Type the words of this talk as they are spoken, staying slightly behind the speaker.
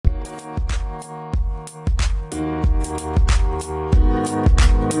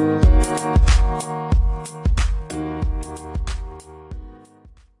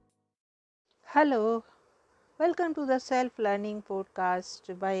Hello, welcome to the Self Learning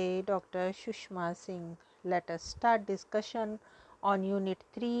Podcast by Dr. Shushma Singh. Let us start discussion on Unit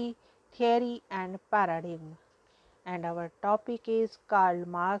 3 Theory and Paradigm. And our topic is Karl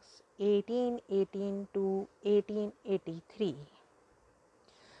Marx 1818 to 1883.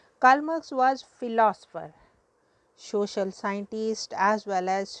 Karl Marx was philosopher, social scientist as well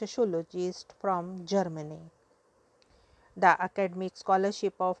as sociologist from Germany. The academic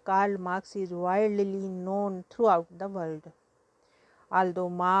scholarship of Karl Marx is widely known throughout the world. Although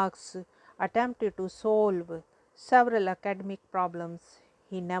Marx attempted to solve several academic problems,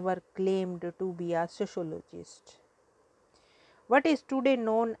 he never claimed to be a sociologist. What is today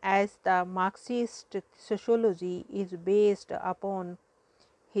known as the Marxist sociology is based upon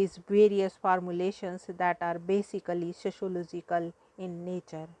his various formulations that are basically sociological in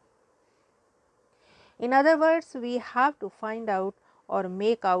nature. In other words, we have to find out or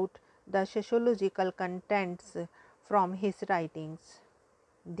make out the sociological contents from his writings.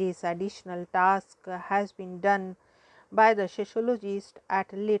 This additional task has been done by the sociologist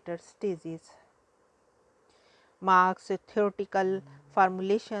at later stages. Marx's theoretical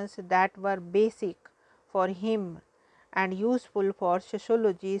formulations that were basic for him and useful for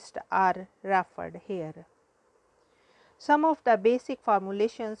sociologists are referred here. Some of the basic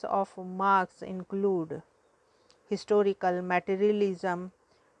formulations of Marx include historical materialism,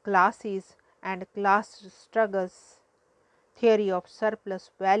 classes and class struggles, theory of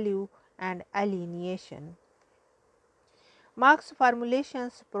surplus value and alienation. Marx's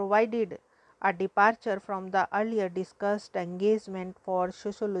formulations provided a departure from the earlier discussed engagement for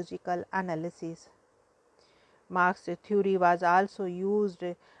sociological analysis. Marx's theory was also used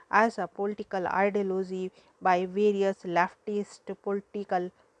as a political ideology by various leftist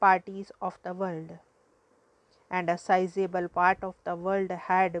political parties of the world, and a sizable part of the world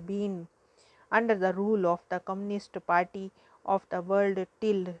had been under the rule of the Communist Party of the world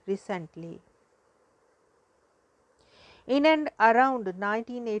till recently. In and around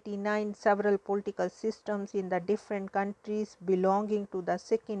 1989, several political systems in the different countries belonging to the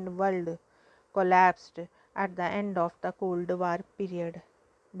Second World collapsed at the end of the Cold War period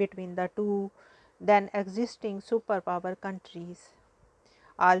between the two then existing superpower countries.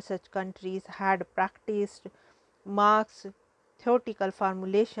 All such countries had practiced Marx's theoretical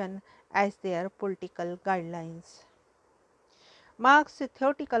formulation as their political guidelines. Marx's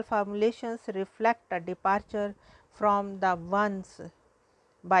theoretical formulations reflect a departure from the ones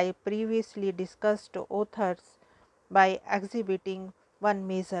by previously discussed authors by exhibiting one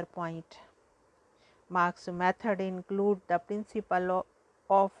major point. Marx's method includes the principle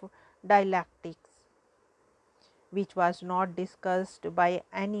of dialectics, which was not discussed by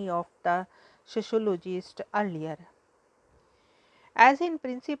any of the sociologists earlier. As in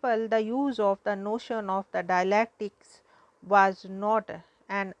principle, the use of the notion of the dialectics was not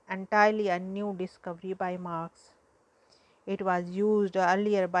an entirely a new discovery by Marx. It was used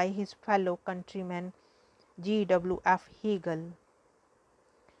earlier by his fellow countryman G. W. F. Hegel.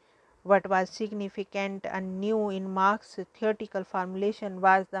 What was significant and new in Marx's theoretical formulation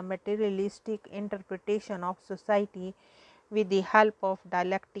was the materialistic interpretation of society with the help of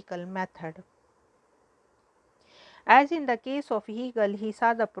dialectical method. As in the case of Hegel, he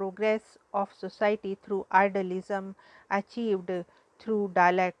saw the progress of society through idealism achieved through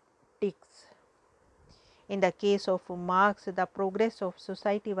dialectics. In the case of Marx, the progress of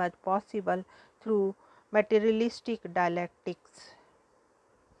society was possible through materialistic dialectics.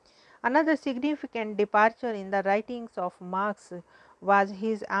 Another significant departure in the writings of Marx was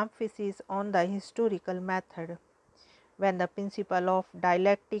his emphasis on the historical method. When the principle of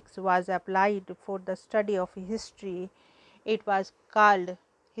dialectics was applied for the study of history, it was called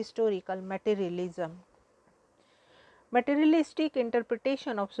historical materialism. Materialistic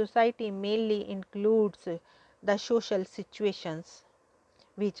interpretation of society mainly includes the social situations,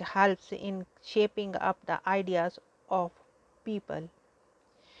 which helps in shaping up the ideas of people.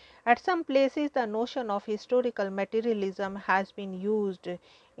 At some places, the notion of historical materialism has been used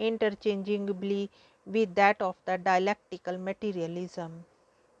interchangeably with that of the dialectical materialism.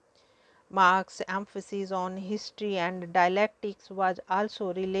 Marx's emphasis on history and dialectics was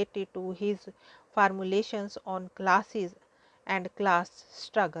also related to his formulations on classes and class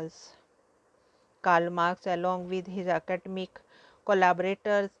struggles. Karl Marx, along with his academic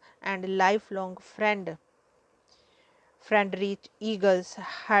collaborators and lifelong friend Friedrich Engels,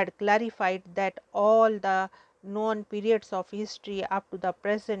 had clarified that all the known periods of history up to the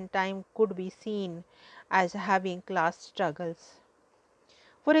present time could be seen as having class struggles.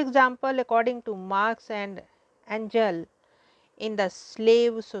 For example, according to Marx and Engels, In the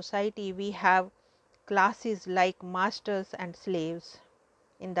slave society, we have classes like masters and slaves.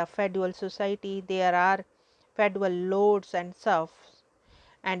 In the feudal society, there are feudal lords and serfs.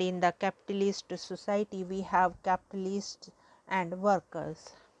 And in the capitalist society, we have capitalists and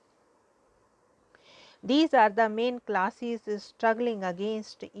workers. These are the main classes struggling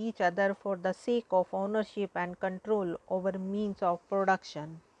against each other for the sake of ownership and control over means of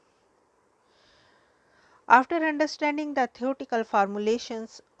production. After understanding the theoretical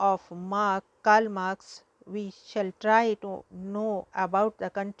formulations of Karl Marx, we shall try to know about the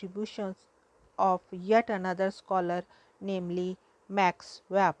contributions of yet another scholar, namely Max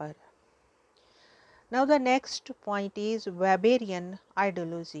Weber. Now, the next point is Weberian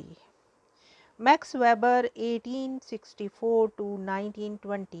ideology. Max Weber 1864 to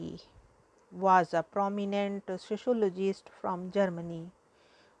 1920 was a prominent sociologist from Germany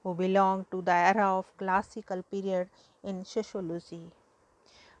who belonged to the era of classical period in sociology.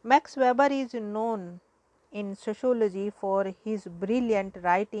 Max Weber is known in sociology for his brilliant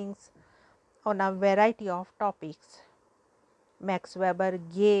writings on a variety of topics. Max Weber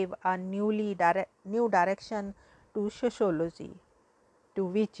gave a new direction to sociology, to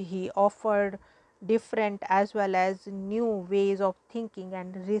which he offered different as well as new ways of thinking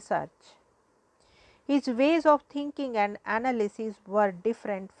and research. His ways of thinking and analysis were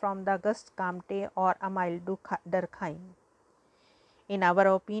different from the Auguste Comte or Emile Durkheim. In our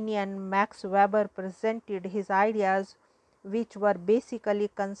opinion, Max Weber presented his ideas which were basically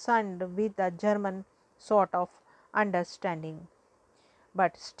concerned with the German sort of understanding,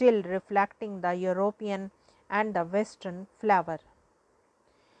 but still reflecting the European and the Western flavor.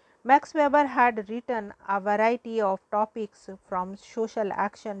 Max Weber had written a variety of topics from social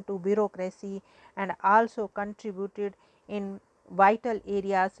action to bureaucracy and also contributed in vital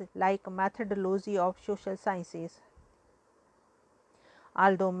areas like methodology of social sciences.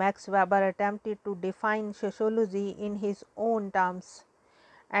 Although Max Weber attempted to define sociology in his own terms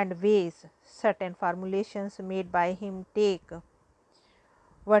and ways, certain formulations made by him take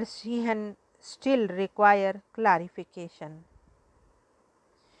Verstehen still require clarification.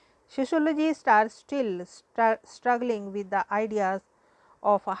 Sociologists are still struggling with the ideas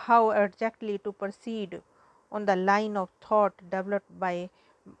of how exactly to proceed on the line of thought developed by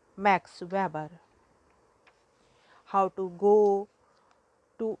Max Weber. How to go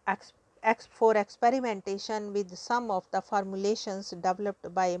to for experimentation with some of the formulations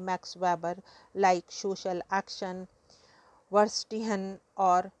developed by Max Weber, like social action, Verstehen,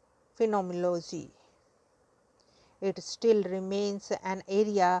 or phenomenology. It still remains an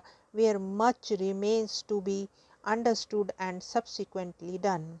area where much remains to be understood and subsequently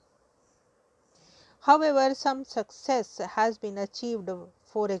done. However, some success has been achieved,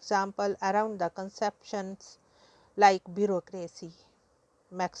 for example, around the conceptions like bureaucracy.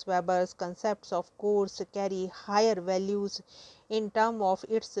 Max Weber's concepts of course carry higher values in terms of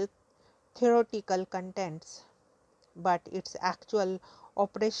its theoretical contents, but its actual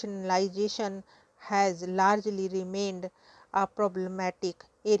operationalization has largely remained a problematic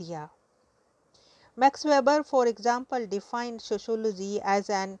area. Max Weber, for example, defined sociology as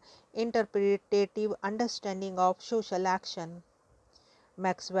an interpretative understanding of social action.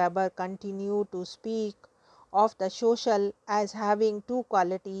 Max Weber continued to speak of the social as having two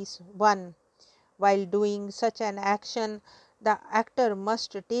qualities. One, while doing such an action, the actor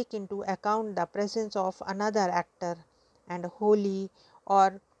must take into account the presence of another actor and wholly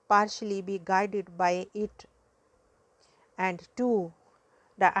or partially be guided by it. And two,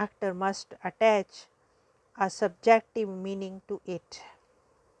 the actor must attach a subjective meaning to it.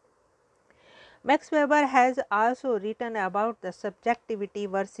 Max Weber has also written about the subjectivity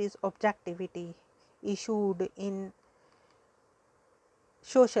versus objectivity issued in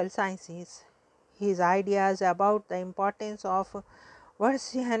social sciences. His ideas about the importance of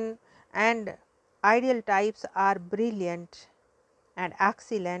version and ideal types are brilliant and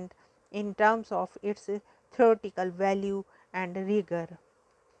excellent in terms of its theoretical value and rigor.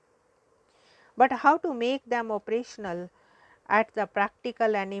 But how to make them operational at the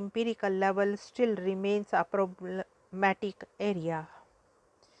practical and empirical level still remains a problematic area.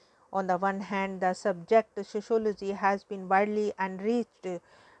 On the one hand, the subject sociology has been widely enriched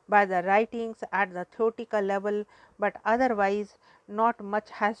by the writings at the theoretical level, but otherwise not much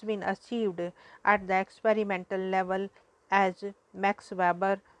has been achieved at the experimental level, as Max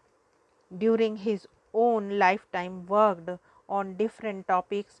Weber during his own lifetime worked on different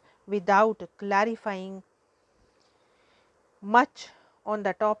topics without clarifying much on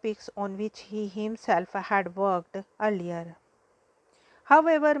the topics on which he himself had worked earlier.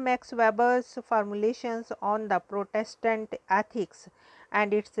 However, Max Weber's formulations on the Protestant ethics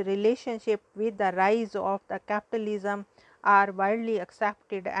and its relationship with the rise of the capitalism are widely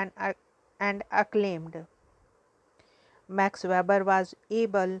accepted and acclaimed. Max Weber was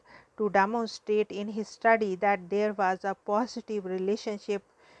able to demonstrate in his study that there was a positive relationship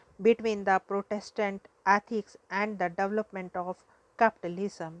between the Protestant ethics and the development of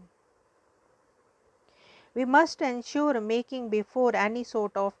capitalism. We must ensure making before any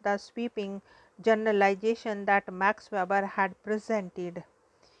sort of the sweeping generalization that Max Weber had presented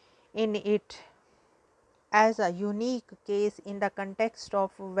in it as a unique case in the context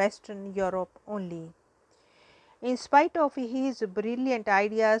of Western Europe only. In spite of his brilliant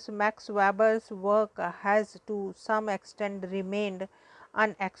ideas, Max Weber's work has to some extent remained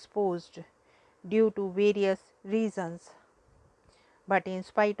unexposed due to various reasons. But in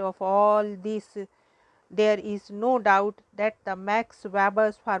spite of all this, there is no doubt that the Max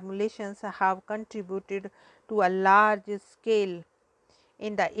Weber's formulations have contributed to a large scale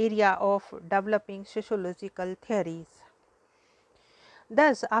in the area of developing sociological theories.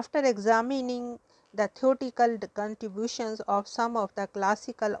 Thus, after examining the theoretical contributions of some of the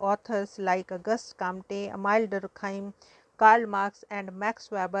classical authors like Auguste Comte, Emile Durkheim, Karl Marx and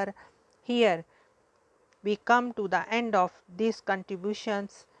Max Weber, here we come to the end of these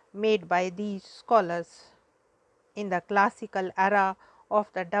contributions made by these scholars in the classical era of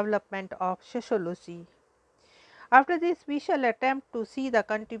the development of sociology. After this, we shall attempt to see the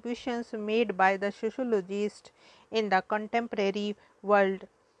contributions made by the sociologists in the contemporary world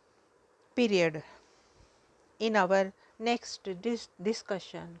period in our next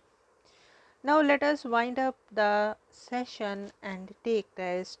discussion. Now, let us wind up the session and take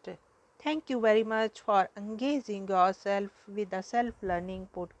rest. Thank you very much for engaging yourself with the Self Learning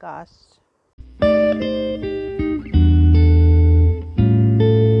Podcast.